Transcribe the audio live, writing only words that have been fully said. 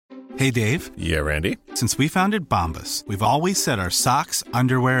Hey, Dave. Yeah, Randy. Since we founded Bombas, we've always said our socks,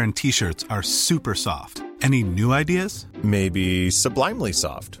 underwear, and T-shirts are super soft. Any new ideas? Maybe sublimely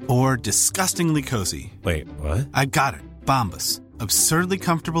soft. Or disgustingly cozy. Wait, what? I got it. Bombas. Absurdly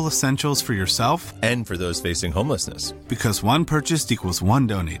comfortable essentials for yourself And for those facing homelessness. Because one purchased equals one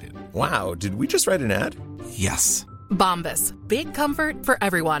donated. Wow, did we just write an ad? Yes. Bombas. Big comfort for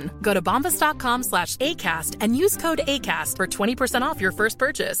everyone. Go to bombas.com/ACAST and use code ACAST for 20% off your first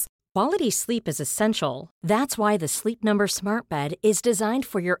purchase. Quality sleep is essential. That's why the Sleep Number Smart Bed is designed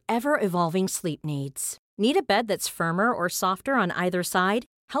for your ever-evolving sleep needs. Need a bed that's firmer or softer on either side?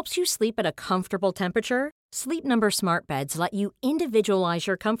 Helps you sleep at a comfortable temperature? Sleep Number Smart Beds let you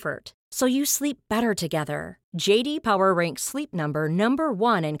individualize your comfort, so you sleep better together. JD Power ranks Sleep Number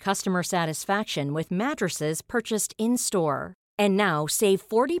 #1 in customer satisfaction with mattresses purchased in-store. And now, save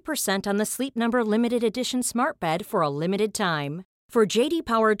 40% on the Sleep Number Limited Edition Smart Bed for a limited time. For JD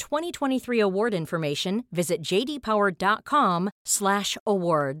Power 2023 award information, visit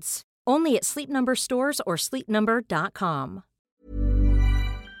jdpower.com/awards. Only at Sleep Number stores or sleepnumber.com.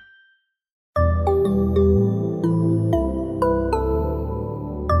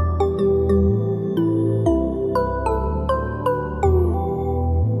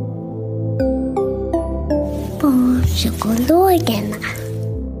 Barnpsykologerna.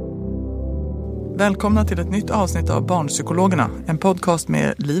 Välkomna till ett nytt avsnitt av Barnpsykologerna. En podcast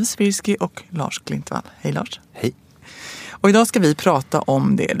med Liv Svirsky och Lars Klintvall. Hej Lars. Hej. Och idag ska vi prata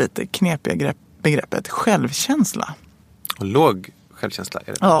om det lite knepiga begreppet självkänsla. Och låg självkänsla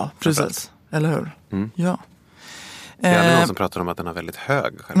är det. Ja, precis. Eller hur? Mm. Ja. Det är aldrig någon som pratar om att den har väldigt hög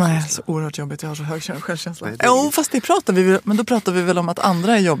självkänsla. Nej, så oerhört jobbigt. Jag har så hög självkänsla. Nej, Jo, fast det pratar vi, men då pratar vi väl om att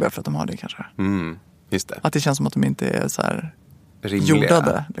andra är jobbiga för att de har det kanske. Mm, just det. Att det känns som att de inte är så här rimliga.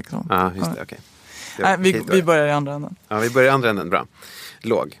 jordade. Liksom. Ja, just det, okej. Nej, vi börjar i andra änden. Ja, vi börjar i andra änden, bra.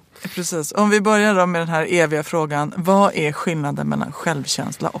 Låg. Precis. Om vi börjar då med den här eviga frågan. Vad är skillnaden mellan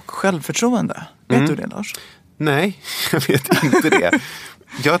självkänsla och självförtroende? Vet du det, Lars? Nej, jag vet inte det.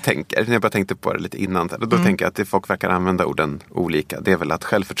 Jag tänker, när jag bara tänkte på det lite innan, då tänker jag att det folk verkar använda orden olika. Det är väl att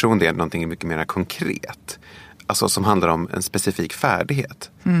självförtroende är någonting mycket mer konkret. Alltså som handlar om en specifik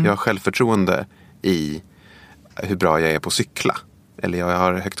färdighet. Jag har självförtroende i hur bra jag är på att cykla. Eller jag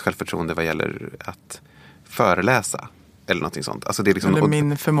har högt självförtroende vad gäller att föreläsa. Eller någonting sånt. Alltså det är liksom, eller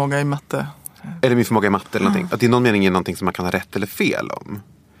min förmåga i matte. Eller min förmåga i matte eller någonting. Att det är någon mening är någonting som man kan ha rätt eller fel om.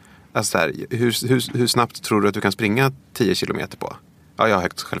 Alltså här, hur snabbt tror du att du kan springa 10 kilometer på? Ja, jag har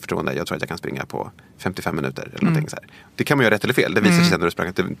högt självförtroende. Jag tror att jag kan springa på 55 minuter eller någonting så här. Det kan man göra rätt eller fel. Det visar sig sen när du sprang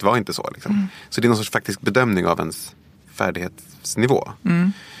att det var inte så. Liksom. Så det är någon sorts faktisk bedömning av ens färdighetsnivå.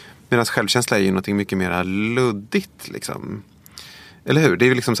 Medan självkänsla är ju någonting mycket mer luddigt liksom. Eller hur? Det är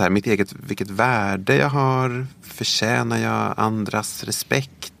ju liksom så här, mitt eget, vilket värde jag har, förtjänar jag andras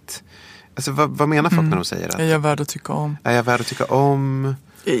respekt? Alltså vad menar folk när de säger att? Är jag värd att tycka om? Är jag värd att tycka om?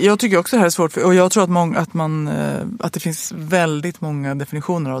 Jag tycker också det här är svårt, och jag tror att det finns väldigt många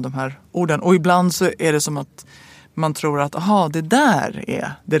definitioner av de här orden. Och ibland så är det som att man tror att det där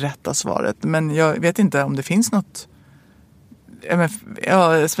är det rätta svaret. Men jag vet inte om det finns något.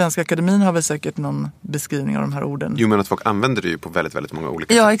 Svenska Akademin har väl säkert någon beskrivning av de här orden. Jo, men att folk använder det ju på väldigt, väldigt många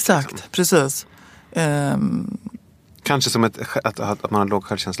olika sätt. Ja, exakt. Liksom. Precis. Kanske som att man har låg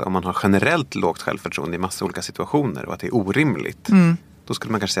självkänsla om man har generellt lågt självförtroende i massa olika situationer och att det är orimligt. Då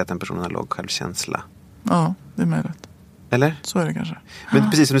skulle man kanske säga att den personen har låg självkänsla. Ja, det är möjligt. Eller? Så är det kanske. Men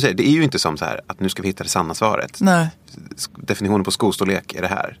precis som du säger, det är ju inte som så här att nu ska vi hitta det sanna svaret. Nej. Definitionen på skostorlek är det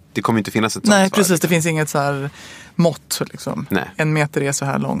här. Det kommer inte finnas ett sånt svar. Nej, precis. Liksom. Det finns inget så här mått liksom. Nej. 1 meter är så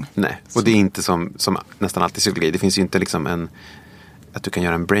här lång. Nej, och det är inte som nästan alltid psykologi. Det finns ju inte liksom att du kan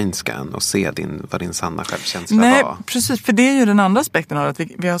göra en brain scan och se vad din sanna självkänsla var. Nej, precis. För det är ju den andra aspekten av att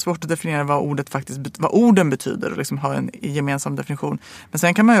vi har svårt att definiera vad orden betyder och liksom ha en gemensam definition. Men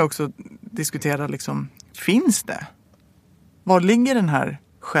sen kan man ju också diskutera liksom, finns det? Var ligger den här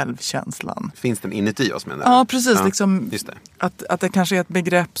självkänslan? Finns den inuti oss, menar du? Ja, precis. Ja, liksom, just det. Att det kanske är ett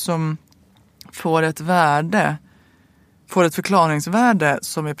begrepp som får ett förklaringsvärde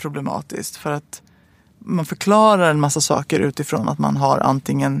som är problematiskt. För att man förklarar en massa saker utifrån att man har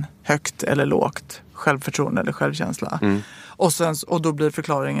antingen högt eller lågt självförtroende eller självkänsla. Och då blir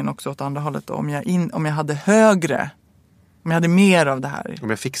förklaringen också åt andra hållet. Om jag hade mer av det här. Om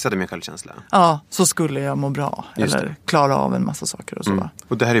jag fixade min självkänsla. Ja, så skulle jag må bra. Just eller klara av en massa saker och så.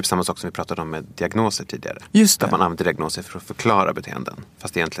 Och det här är ju samma sak som vi pratade om med diagnoser tidigare. Just det. Att man använder diagnoser för att förklara beteenden.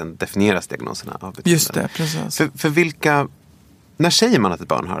 Fast egentligen definieras diagnoserna av beteenden. Just det, precis. För vilka... När säger man att ett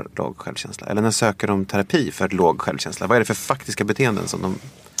barn har låg självkänsla? Eller när söker de terapi för låg självkänsla? Vad är det för faktiska beteenden som de...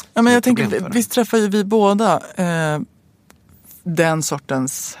 Ja, men jag tänker, visst träffar ju vi båda den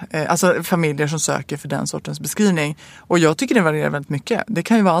sortens, alltså familjer som söker för den sortens beskrivning. Och jag tycker det varierar väldigt mycket. Det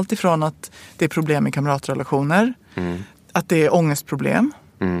kan ju vara allt ifrån att det är problem med kamratrelationer, att det är ångestproblem,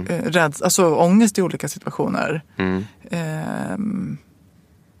 alltså ångest i olika situationer.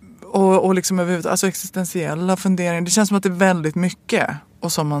 Och liksom överhuvudtaget, alltså existentiella funderingar. Det känns som att det är väldigt mycket.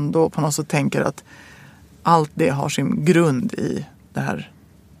 Och som man då på något sätt tänker att allt det har sin grund i det här.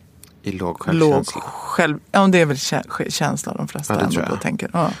 I låg självkänsla. Ja, det är väl känsla de flesta ändå då tänker.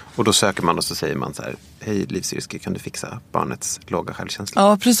 Ja. Och då söker man och så säger man så här: hej livsyrske, kan du fixa barnets låga självkänsla?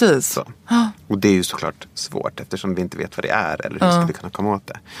 Ja, precis. Så. Och det är ju såklart svårt eftersom vi inte vet vad det är eller hur ska vi kunna komma åt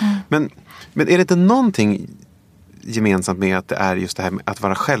det. Men är det inte någonting gemensamt med att det är just det här med att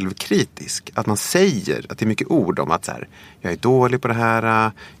vara självkritisk? Att man säger, att det är mycket ord om att så här, jag är dålig på det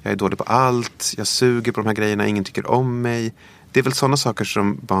här, jag är dålig på allt, jag suger på de här grejerna, ingen tycker om mig. Det är väl sådana saker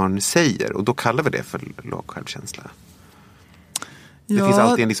som barn säger och då kallar vi det för låg självkänsla. Det finns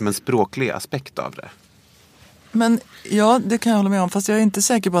alltid liksom en språklig aspekt av det. Men ja, det kan jag hålla med om. Fast jag är inte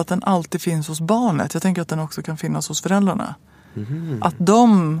säker på att den alltid finns hos barnet. Jag tänker att den också kan finnas hos föräldrarna. Att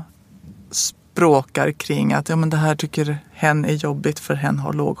de språkar kring att ja, men det här tycker hen är jobbigt för hen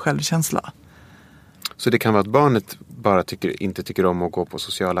har låg självkänsla. Så det kan vara att barnet bara inte tycker om att gå på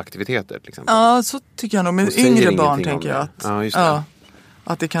sociala aktiviteter till exempel? Ja, så tycker jag nog. Med yngre barn tänker jag att, ja, just det.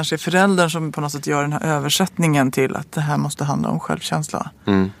 Att det kanske är föräldern som på något sätt gör den här översättningen till att det här måste handla om självkänsla.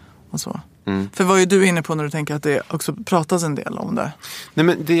 Och så. För vad är du inne på när du tänker att det också pratas en del om det? Nej,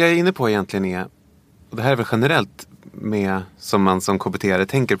 men det jag är inne på egentligen är, och det här är väl generellt med som man som KBT-are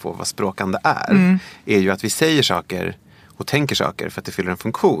tänker på vad språkande är ju att vi säger saker och tänker saker för att det fyller en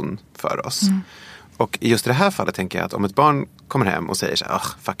funktion för oss. Och i just det här fallet tänker jag att om ett barn kommer hem och säger så här,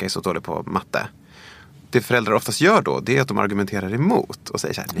 fuck, jag är så dålig på matte. Det föräldrar oftast gör då, det är att de argumenterar emot och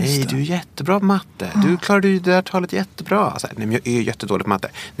säger så här, nej, du är jättebra på matte. Du klarade ju det här talet jättebra. Så här, nej, men jag är jättedålig på matte.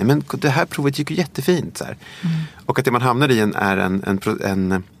 Nej, men det här provet gick ju jättefint. Så här. Och att det man hamnar i är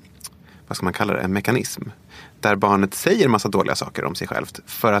en vad ska man kalla det, en mekanism. Där barnet säger massa dåliga saker om sig självt.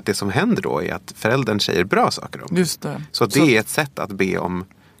 För att det som händer då är att föräldern säger bra saker om. Just det. Så det är ett sätt att be om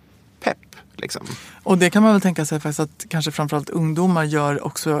pepp. Liksom. Och det kan man väl tänka sig faktiskt att kanske framförallt ungdomar gör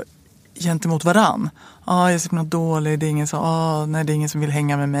också gentemot varann. Jag är så dålig, det är ingen som, nej, det är ingen som vill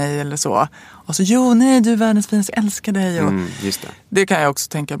hänga med mig eller så. Och så, jo, nej, du är världens finaste, jag älskar dig. Och just det. Det kan jag också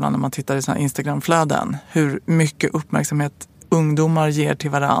tänka ibland när man tittar i såna Instagram-flöden. Hur mycket uppmärksamhet ungdomar ger till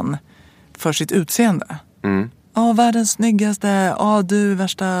varann för sitt utseende. Världens snyggaste, du är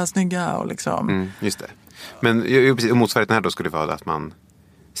värsta snygga och liksom. Just det. Men motsvarigheten här då skulle vara att man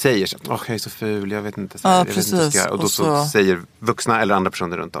säger så, jag är så ful, jag vet inte så här, jag vet inte vad jag ska göra. Och då så säger vuxna eller andra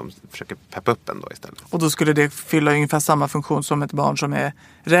personer runt om, försöker peppa upp en då istället. Och då skulle det fylla ungefär samma funktion som ett barn som är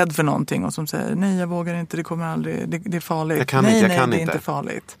rädd för någonting och som säger, nej, jag vågar inte, det kommer aldrig, det är farligt. Jag kan inte. Det är inte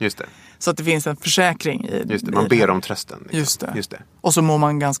farligt. Just det. Så att det finns en försäkring i just det. Man ber om trösten. Liksom. Just det. Och så mår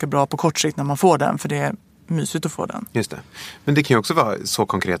man ganska bra på kort sikt när man får den, för det är mysigt att få den. Just det. Men det kan ju också vara så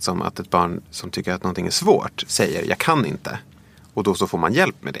konkret som att ett barn som tycker att någonting är svårt säger, jag kan inte. Och då så får man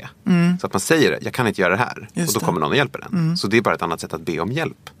hjälp med det. Så att man säger, jag kan inte göra det här. Och då kommer någon och hjälper den. Så det är bara ett annat sätt att be om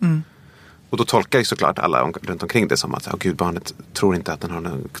hjälp. Och då tolkar ju såklart alla runt omkring det som att gud, barnet tror inte att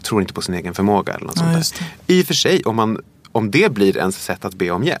tror inte på sin egen förmåga eller något sånt där. I och för sig, om det blir ens sätt att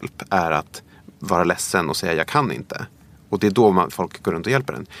be om hjälp är att vara ledsen och säga jag kan inte. Och det är då folk går runt och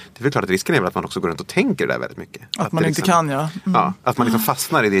hjälper en. Det är väl klart att risken är väl att man också går runt och tänker det där väldigt mycket. Att man inte kan, ja. Ja, att man liksom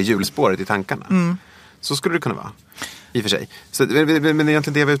fastnar i det hjulspåret i tankarna. Så skulle det kunna vara. I och för sig. Så, men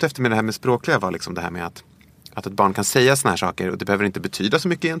egentligen det jag var ute efter med det här med språkliga var liksom det här med att ett barn kan säga såna här saker och det behöver inte betyda så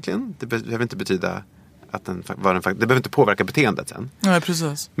mycket egentligen. Det behöver inte betyda att det behöver inte påverka beteendet sen. Nej,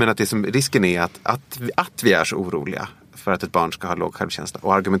 precis. Men att det som risken är att vi är så oroliga för att ett barn ska ha låg självkänsla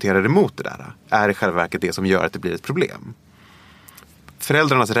och argumenterar emot det där är i själva verket det som gör att det blir ett problem.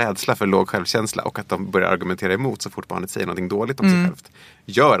 Föräldrarnas rädsla för låg självkänsla och att de börjar argumentera emot så fort barnet säger någonting dåligt om sig självt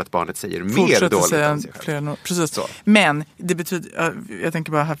gör att barnet säger mer dåligt om sig själv. Precis. Så. Men det betyder, jag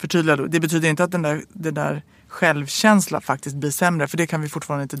tänker bara här förtydliga då, det betyder inte att det där självkänsla faktiskt blir sämre, för det kan vi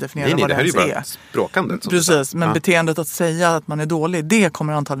fortfarande inte definiera vad det ens är. Nej, det här är ju bara språkandet. Precis, men beteendet att säga att man är dålig, det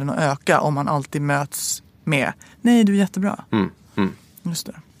kommer antagligen att öka om man alltid möts med, nej, du är jättebra. Just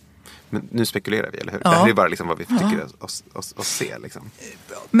det. Men nu spekulerar vi, eller hur? Det här är bara liksom vad vi tycker oss se. Liksom.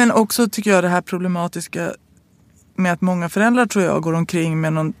 Men också tycker jag det här problematiska med att många föräldrar tror jag går omkring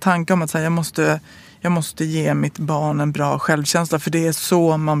med någon tanke om att säga, jag måste ge mitt barn en bra självkänsla, för det är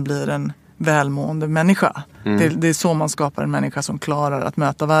så man blir en välmående människa. Det är så man skapar en människa som klarar att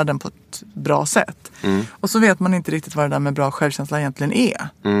möta världen på ett bra sätt. Och så vet man inte riktigt vad det där med bra självkänsla egentligen är.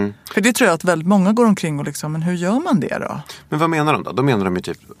 För det tror jag att väldigt många går omkring och liksom, men hur gör man det då? Men vad menar de då? Då menar de ju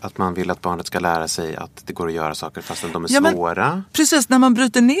typ att man vill att barnet ska lära sig att det går att göra saker fast att de är svåra. Men, precis, när man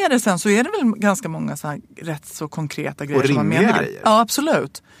bryter ner det sen så är det väl ganska många så här rätt så konkreta grejer. Och rimliga som man menar. Grejer. Ja,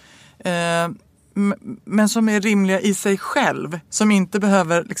 absolut. Men som är rimliga i sig själv. Som inte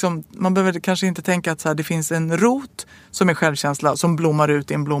behöver, liksom, man behöver kanske inte tänka att så här, det finns en rot som är självkänsla som blommar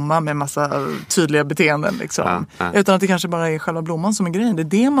ut i en blomma med massa tydliga beteenden. Liksom. Utan att det kanske bara är själva blomman som är grejen. Det är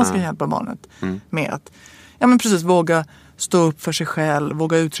det man ska hjälpa barnet med. Att, ja, men precis, våga stå upp för sig själv,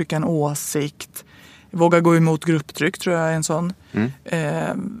 våga uttrycka en åsikt, våga gå emot grupptryck tror jag är en sån.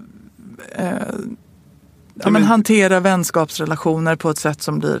 Men hantera vänskapsrelationer på ett sätt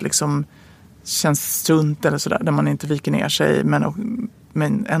som blir liksom känns sunt eller sådär, där man inte viker ner sig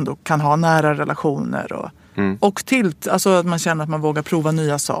men ändå kan ha nära relationer och alltså att man känner att man vågar prova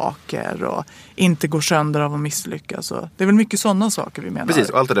nya saker och inte går sönder av att misslyckas. Det är väl mycket sådana saker vi menar. Precis,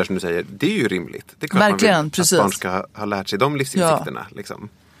 och allt det där som du säger, det är ju rimligt. Det är klart verkligen, man vill precis. Att barn ska ha lärt sig de livsinsikterna. Ja. Liksom.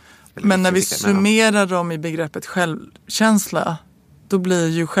 Men när vi summerar dem i begreppet självkänsla, då blir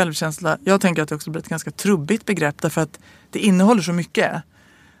ju självkänsla, jag tänker att det också blir ett ganska trubbigt begrepp därför att det innehåller så mycket.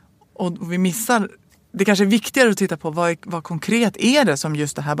 Och vi missar, det kanske är viktigare att titta på vad konkret är det som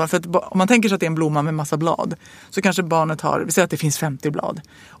just det här. För att om man tänker sig att det är en blomma med massa blad så kanske barnet har, vi säger att det finns 50 blad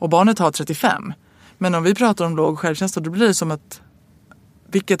och barnet har 35. Men om vi pratar om låg självkänsla då blir det som att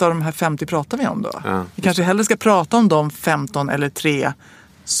vilket av de här 50 pratar vi om då? Ja, vi kanske hellre ska prata om de 15 eller 3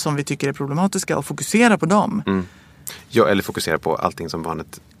 som vi tycker är problematiska och fokusera på dem. Ja, eller fokusera på allting som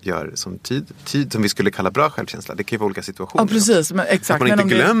barnet gör som tid som vi skulle kalla bra självkänsla. Det kan ju vara olika situationer. Ja, precis. Men, exakt. Att man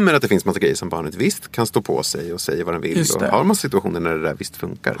inte glömmer att det finns massa grejer som barnet visst kan stå på sig och säga vad den vill. Och har massa situationer när det där visst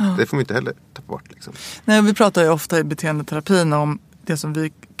funkar. Ja. Det får man inte heller ta bort. Liksom. Nej, vi pratar ju ofta i beteendeterapin om det som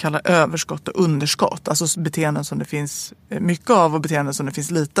vi kallar överskott och underskott. Alltså beteenden som det finns mycket av och beteenden som det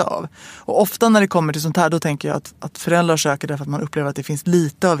finns lite av. Och ofta när det kommer till sånt här då tänker jag att föräldrar söker därför att man upplever att det finns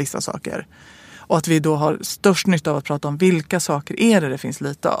lite av vissa saker. Och att vi då har störst nytta av att prata om vilka saker är det finns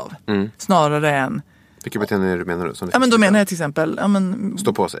lite av. Snarare än... Vilka beteenden är det du menar då? Ja, men då menar jag till exempel... Ja, men,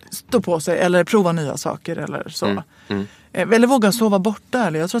 stå på sig. Eller prova nya saker eller så. Eller våga sova borta.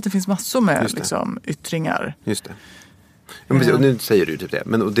 Eller jag tror att det finns massor med liksom, yttringar. Just det. Ja, men, och nu säger du typ det.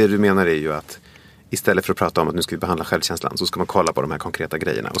 Men det du menar är ju att istället för att prata om att nu ska vi behandla självkänslan så ska man kolla på de här konkreta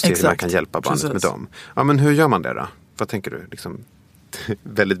grejerna och se hur man kan hjälpa barnet med dem. Ja, men hur gör man det då? Vad tänker du? Liksom...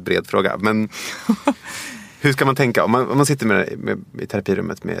 väldigt bred fråga. Men hur ska man tänka? Om man sitter i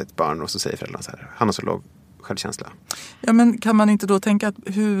terapirummet med ett barn och så säger föräldrarna så här, han har så låg självkänsla. Ja, men kan man inte då tänka att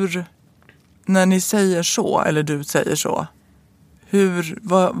när ni säger så, eller du säger så,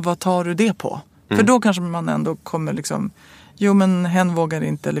 vad tar du det på? För då kanske man ändå kommer liksom, jo men hen vågar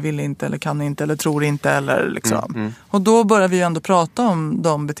inte eller vill inte eller kan inte eller tror inte eller liksom. Och då börjar vi ju ändå prata om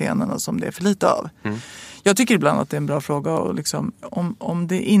de beteendena som det är för lite av. Jag tycker ibland att det är en bra fråga och liksom, om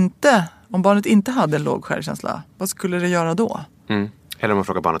barnet inte hade en låg självkänsla, vad skulle det göra då? Eller om man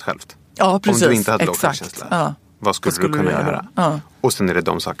frågar barnet självt. Ja, precis. Om du inte hade låg självkänsla, vad skulle du kunna göra? Ja. Och sen är det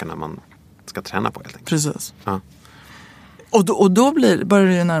de sakerna man ska träna på helt enkelt. Precis. Ja. Och då börjar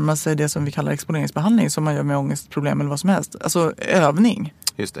det ju närma sig det som vi kallar exponeringsbehandling som man gör med ångestproblem eller vad som helst. Alltså övning.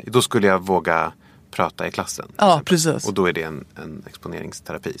 Just det. Då skulle jag våga prata i klassen. Ja, precis. Och då är det en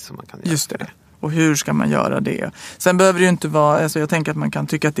exponeringsterapi som man kan göra. Just det. Och hur ska man göra det? Sen behöver det ju inte vara, alltså jag tänker att man kan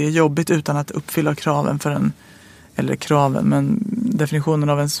tycka att det är jobbigt utan att uppfylla kraven men definitionen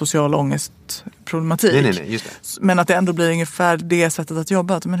av en social ångestproblematik. Nej, just det. Men att det ändå blir ungefär det sättet att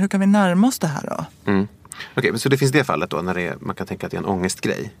jobba. Men hur kan vi närma oss det här då? Okej, så det finns det fallet då när man kan tänka att det är en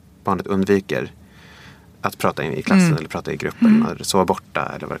ångestgrej. Barnet undviker att prata i klassen eller prata i gruppen eller sova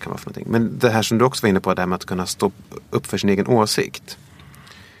borta eller vad det kan vara för någonting. Men det här som du också var inne på, det här med att kunna stå upp för sin egen åsikt.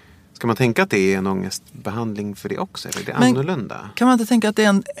 Ska man tänka att det är en ångestbehandling för det också? Eller är det annorlunda? Kan man inte tänka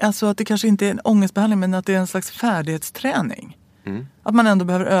att att det kanske inte är en ångestbehandling men att det är en slags färdighetsträning? Att man ändå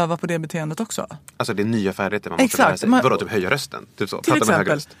behöver öva på det beteendet också. Alltså det är nya färdigheter man måste lära sig. Vadå, typ höja rösten? Typ så. Till prata exempel, med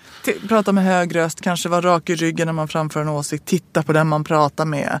hög röst. Prata med hög röst. Kanske vara rak i ryggen när man framför en åsikt. Titta på den man pratar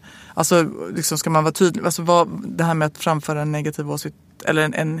med. Alltså liksom ska man vara tydlig. Alltså det här med att framföra en negativ åsikt.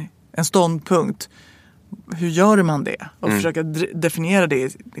 Eller en ståndpunkt. Hur gör man det? Och försöka definiera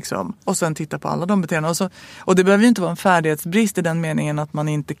det liksom. Och sen titta på alla de beteenden. Och det behöver ju inte vara en färdighetsbrist i den meningen att man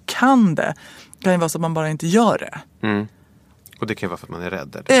inte kan det. Det kan ju vara så att man bara inte gör det. Och det kan ju vara för att man är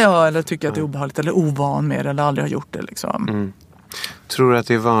rädd. Eller? Ja, eller tycker att det är obehagligt. Eller ovan med det. Eller aldrig har gjort det liksom. Tror du att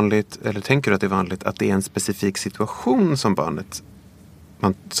det är vanligt, eller tänker du att det är vanligt att det är en specifik situation som barnet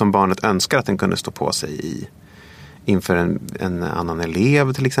man som barnet önskar att den kunde stå på sig inför en annan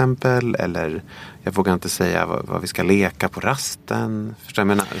elev till exempel. Eller jag vågar inte säga vad vi ska leka på rasten. Förstår jag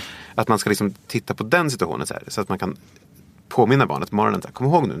menar? Att man ska liksom titta på den situationen så att man kan påminna barnet på morgonen. Kom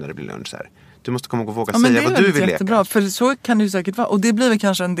ihåg nu när det blir lunch så här. Du måste komma ihåg och våga säga vad du vill jättebra, leka. För så kan det ju säkert vara. Och det blir väl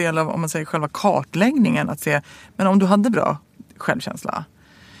kanske en del av, om man säger, själva kartläggningen. Att se, men om du hade bra självkänsla.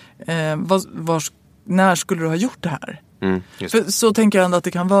 När skulle du ha gjort det här? För så tänker jag ändå att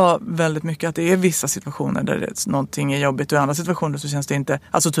det kan vara väldigt mycket att det är vissa situationer där någonting är jobbigt och i andra situationer så känns det inte,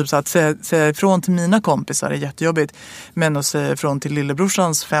 alltså typ så att säga ifrån till mina kompisar är jättejobbigt, men att säga ifrån till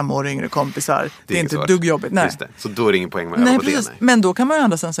lillebrorsans 5 år yngre kompisar det är inte ett dugg jobbigt. Nej. Just det. Så då är det ingen poäng med att öva på det. Men då kan man ju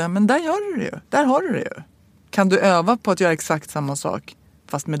ändå säga, men där gör du det ju, där har du det ju. Kan du öva på att göra exakt samma sak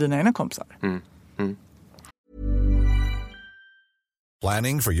fast med dina egna kompisar?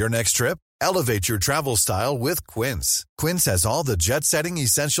 Planning for your next trip? Elevate your travel style with Quince. Quince has all the jet-setting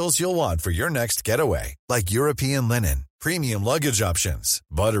essentials you'll want for your next getaway, like European linen, premium luggage options,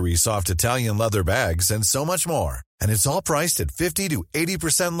 buttery soft Italian leather bags, and so much more. And it's all priced at 50 to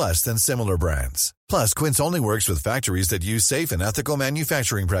 80% less than similar brands. Plus, Quince only works with factories that use safe and ethical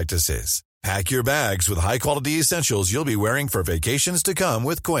manufacturing practices. Pack your bags with high-quality essentials you'll be wearing for vacations to come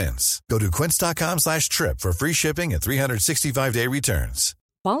with Quince. Go to quince.com/trip for free shipping and 365-day returns.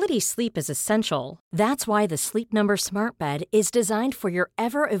 Quality sleep is essential. That's why the Sleep Number Smart Bed is designed for your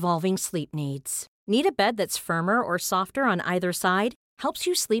ever-evolving sleep needs. Need a bed that's firmer or softer on either side? Helps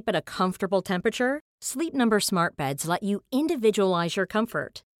you sleep at a comfortable temperature? Sleep Number Smart Beds let you individualize your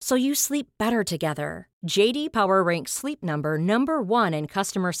comfort, so you sleep better together. JD Power ranks Sleep Number #1 in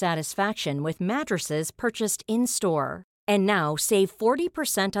customer satisfaction with mattresses purchased in-store. And now, save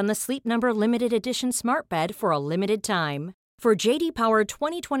 40% on the Sleep Number Limited Edition Smart Bed for a limited time. For JD Power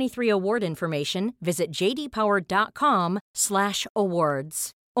 2023 award information, visit jdpower.com/awards.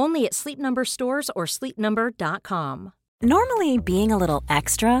 Only at Sleep Number stores or sleepnumber.com. Normally, being a little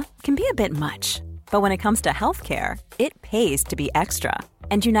extra can be a bit much, but when it comes to healthcare, it pays to be extra.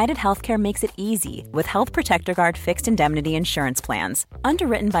 And United Healthcare makes it easy with Health Protector Guard fixed indemnity insurance plans.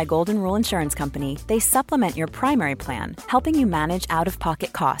 Underwritten by Golden Rule Insurance Company, they supplement your primary plan, helping you manage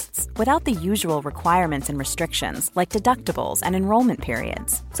out-of-pocket costs without the usual requirements and restrictions like deductibles and enrollment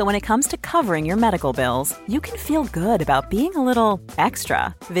periods. So when it comes to covering your medical bills, you can feel good about being a little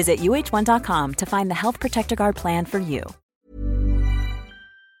extra. Visit uh1.com to find the Health Protector Guard plan for you.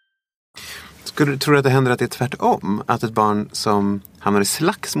 Tror du att det händer att det är tvärtom? Att ett barn som hamnar i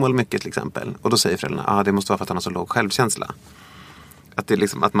slagsmål mycket till exempel, och då säger föräldrarna det måste vara för att han har så låg självkänsla. Att det är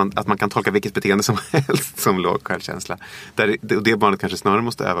liksom, att man kan tolka vilket beteende som helst som låg självkänsla. Det barnet kanske snarare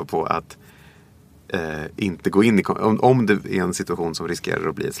måste öva på att inte gå in i... Om det är en situation som riskerar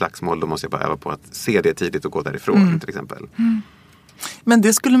att bli ett slagsmål, då måste jag bara öva på att se det tidigt och gå därifrån till exempel. Men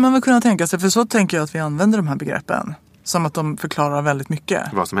det skulle man väl kunna tänka sig, för så tänker jag att vi använder de här begreppen. Som att de förklarar väldigt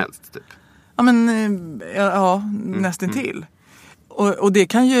mycket. Vad som helst, typ. Ja, men nästintill. Och det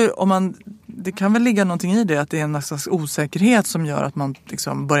kan ju, det kan väl ligga någonting i det, att det är en slags osäkerhet som gör att man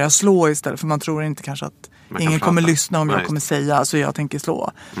liksom börjar slå istället, för man tror inte kanske att ingen kommer lyssna om jag kommer säga, så jag tänker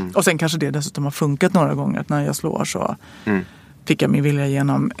slå. Och sen kanske det dessutom har funkat några gånger, att när jag slår så fick jag min vilja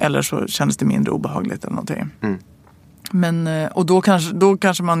igenom, eller så kändes det mindre obehagligt eller någonting. Men, och då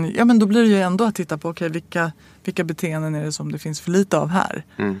kanske man, då blir det ju ändå att titta på vilka beteenden är det som det finns för lite av här.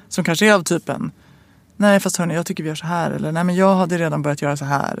 Som kanske är av typen, nej fast hörni, jag tycker vi gör så här, eller nej men jag hade redan börjat göra så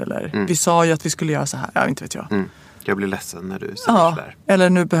här, eller vi sa ju att vi skulle göra så här, inte vet jag. Jag blir ledsen när du säger så där. Eller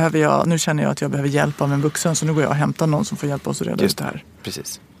nu känner jag att jag behöver hjälp av en vuxen, så nu går jag och hämtar någon som får hjälpa oss att reda ut det här.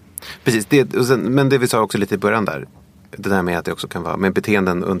 Precis. Men det vi sa också lite i början där, det där med att det också kan vara med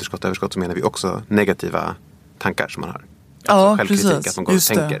beteenden, underskott och överskott, så menar vi också negativa tankar som man har. Alltså självkritik, precis. Att man går och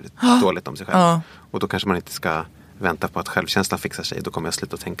tänker dåligt om sig själv. Och då kanske man inte ska vänta på att självkänslan fixar sig. Då kommer jag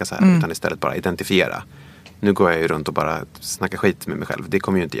sluta tänka så här. Utan istället bara identifiera. Nu går jag ju runt och bara snackar skit med mig själv. Det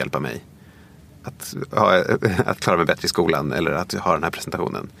kommer ju inte hjälpa mig att klara mig bättre i skolan, eller att ha den här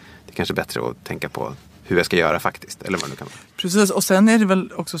presentationen. Det är kanske bättre att tänka på hur jag ska göra faktiskt, eller vad det nu kan vara. Precis, och sen är det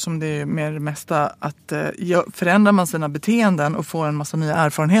väl också som det är med det mesta, att förändrar man sina beteenden och får en massa nya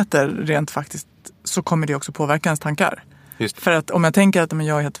erfarenheter rent faktiskt, så kommer det också påverka ens tankar. Just. För att om jag tänker att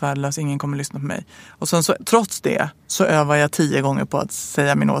jag är helt värdelös, ingen kommer lyssna på mig. Och sen så, trots det, så övar jag 10 gånger på att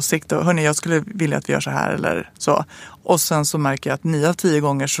säga min åsikt. Och hörni, jag skulle vilja att vi gör så här eller så. Och sen så märker jag att 9 av 10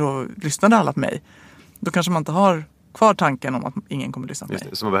 gånger så lyssnade alla på mig. Då kanske man inte har kvar tanken om att ingen kommer lyssna på mig.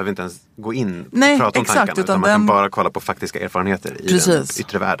 Så man behöver inte ens gå in och prata om tankarna. Utan man kan bara kolla på faktiska erfarenheter i den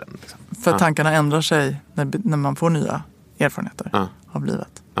yttre världen. Liksom. För tankarna ändrar sig när man får nya erfarenheter av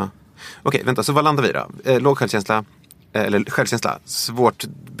livet. Okej, vänta, så vad landar vi då? Låg självkänsla. eller självkänsla, svårt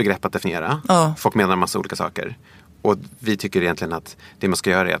begrepp att definiera. Folk menar en massa olika saker. Och vi tycker egentligen att det man ska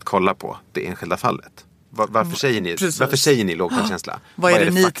göra är att kolla på det enskilda fallet. Varför säger ni låg självkänsla? Vad är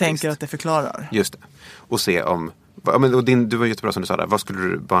det ni tänker att det förklarar? Just det. Och se om... Och du var jättebra som du sa där. Vad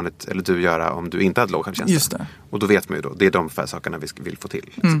skulle barnet eller du göra om du inte hade låg självkänsla? Just det. Och då vet man ju då. Det är de sakerna vi vill få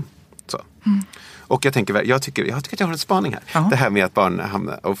till. Liksom. Så. Och jag tycker att jag har en spaning här. Det här med att barn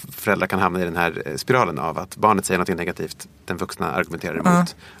och föräldrar kan hamna i den här spiralen av att barnet säger något negativt, den vuxna argumenterar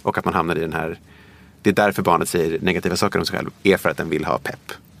emot. Och att man hamnar i den här... Det är därför barnet säger negativa saker om sig själv. Är för att den vill ha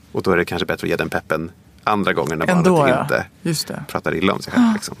pepp. Och då är det kanske bättre att ge den peppen andra gånger när barnet inte pratar illa om sig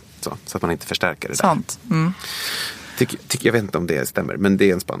själv. Liksom. Så att man inte förstärker det där. Sant. Jag vet inte om det stämmer, men det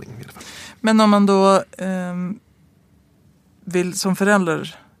är en spaning i alla fall. Men om man då vill som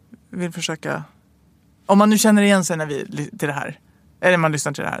förälder vill försöka... Om man nu känner igen sig när till det här, eller man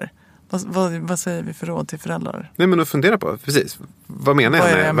lyssnar till det här, vad säger vi för råd till föräldrar? Nej, men att fundera på, precis. Vad menar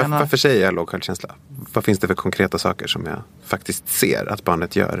jag med? Varför säger jag låg självkänsla? Vad finns det för konkreta saker som jag faktiskt ser att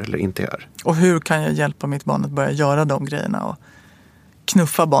barnet gör eller inte gör? Och hur kan jag hjälpa mitt barn att börja göra de grejerna och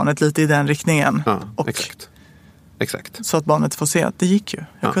knuffa barnet lite i den riktningen? Ja, och exakt. Så att barnet får se att det gick ju.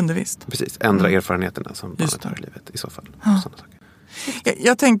 Jag kunde visst. Precis, ändra erfarenheterna som barnet har i livet i så fall. Sådana saker.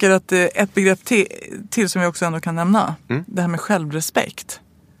 Jag tänker att ett begrepp till som vi också ändå kan nämna, det här med självrespekt.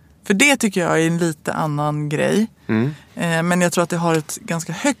 För det tycker jag är en lite annan grej. Men jag tror att det har ett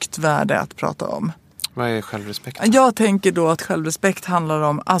ganska högt värde att prata om. Vad är självrespekt? Jag tänker då att självrespekt handlar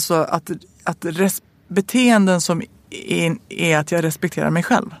om alltså att beteenden som är att jag respekterar mig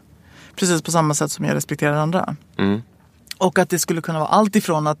själv. Precis på samma sätt som jag respekterar andra. Och att det skulle kunna vara allt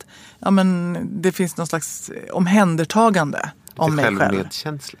ifrån att det finns någon slags omhändertagande om mig själv.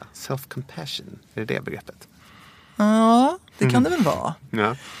 Självmedkänsla, self-compassion, är det begreppet? Ja, det kan det väl vara.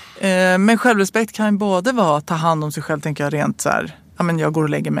 Ja. Men självrespekt kan både vara att ta hand om sig själv, tänker jag rent så här. Jag går och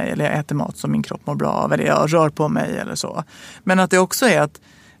lägger mig, eller jag äter mat som min kropp mår bra av, eller jag rör på mig eller så. Men att det också är att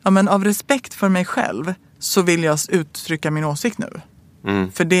av respekt för mig själv så vill jag uttrycka min åsikt nu.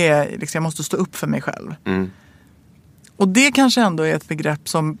 För det är liksom, jag måste stå upp för mig själv. Och det kanske ändå är ett begrepp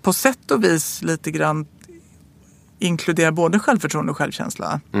som på sätt och vis lite grann inkluderar både självförtroende och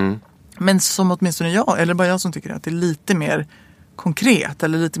självkänsla. Men som åtminstone eller bara jag som tycker att det är lite mer konkret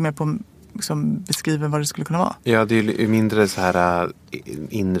eller lite mer på liksom beskriver vad det skulle kunna vara. Ja, det är mindre så här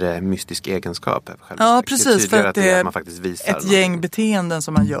inre mystisk egenskap. Ja, precis. För att det är man faktiskt visar ett gäng beteenden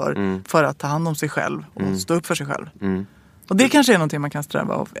som man gör för att ta hand om sig själv och stå upp för sig själv. Och det kanske är någonting man kan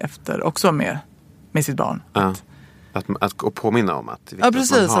sträva efter också med sitt barn. Ja. Att påminna om att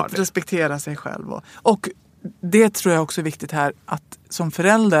precis, man har att respektera sig själv. Och det tror jag också är viktigt här, att som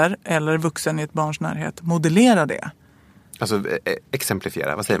förälder eller vuxen i ett barns närhet modellera det. Alltså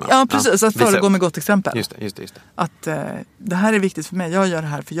exemplifiera, vad säger man? Ja, precis. Att föregå med gott exempel. Just det. Att det här är viktigt för mig. Jag gör det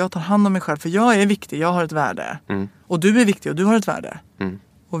här för jag tar hand om mig själv. För jag är viktig, jag har ett värde. Och du är viktig och du har ett värde.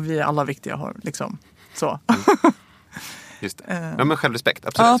 Och vi är alla viktiga, har liksom så. Just det. Ja, men självrespekt,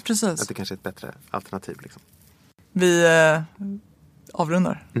 absolut. Ja, precis. Att det kanske är ett bättre alternativ. Liksom. Vi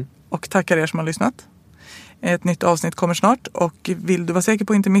avrundar. Och tackar er som har lyssnat. Ett nytt avsnitt kommer snart. Och vill du vara säker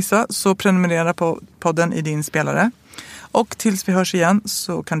på att inte missa, så prenumerera på podden i din spelare. Och tills vi hörs igen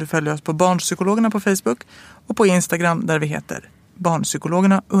så kan du följa oss på Barnpsykologerna på Facebook och på Instagram där vi heter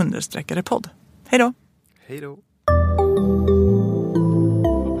Barnpsykologerna_podd. Hej då! Hej då!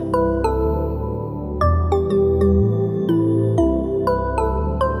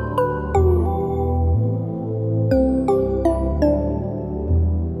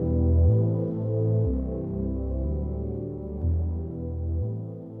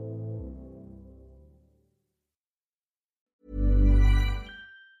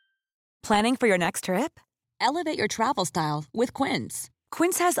 Planning for your next trip? Elevate your travel style with Quince.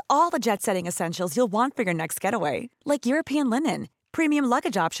 Quince has all the jet-setting essentials you'll want for your next getaway, like European linen, premium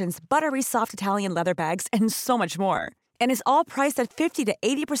luggage options, buttery soft Italian leather bags, and so much more. And is all priced at 50 to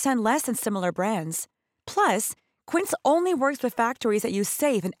 80% less than similar brands. Plus, Quince only works with factories that use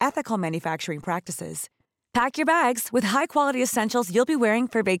safe and ethical manufacturing practices. Pack your bags with high-quality essentials you'll be wearing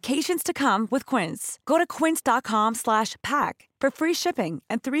for vacations to come with Quince. Go to quince.com/pack for free shipping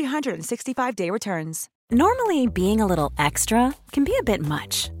and 365-day returns. Normally, being a little extra can be a bit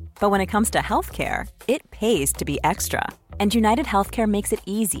much. But when it comes to healthcare, it pays to be extra. And United Healthcare makes it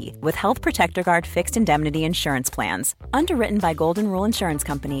easy with Health Protector Guard fixed indemnity insurance plans. Underwritten by Golden Rule Insurance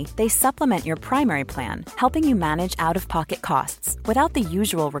Company, they supplement your primary plan, helping you manage out-of-pocket costs without the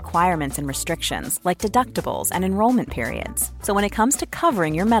usual requirements and restrictions like deductibles and enrollment periods. So when it comes to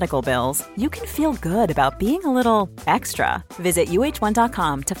covering your medical bills, you can feel good about being a little extra. Visit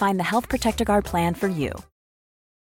UH1.com to find the Health Protector Guard plan for you.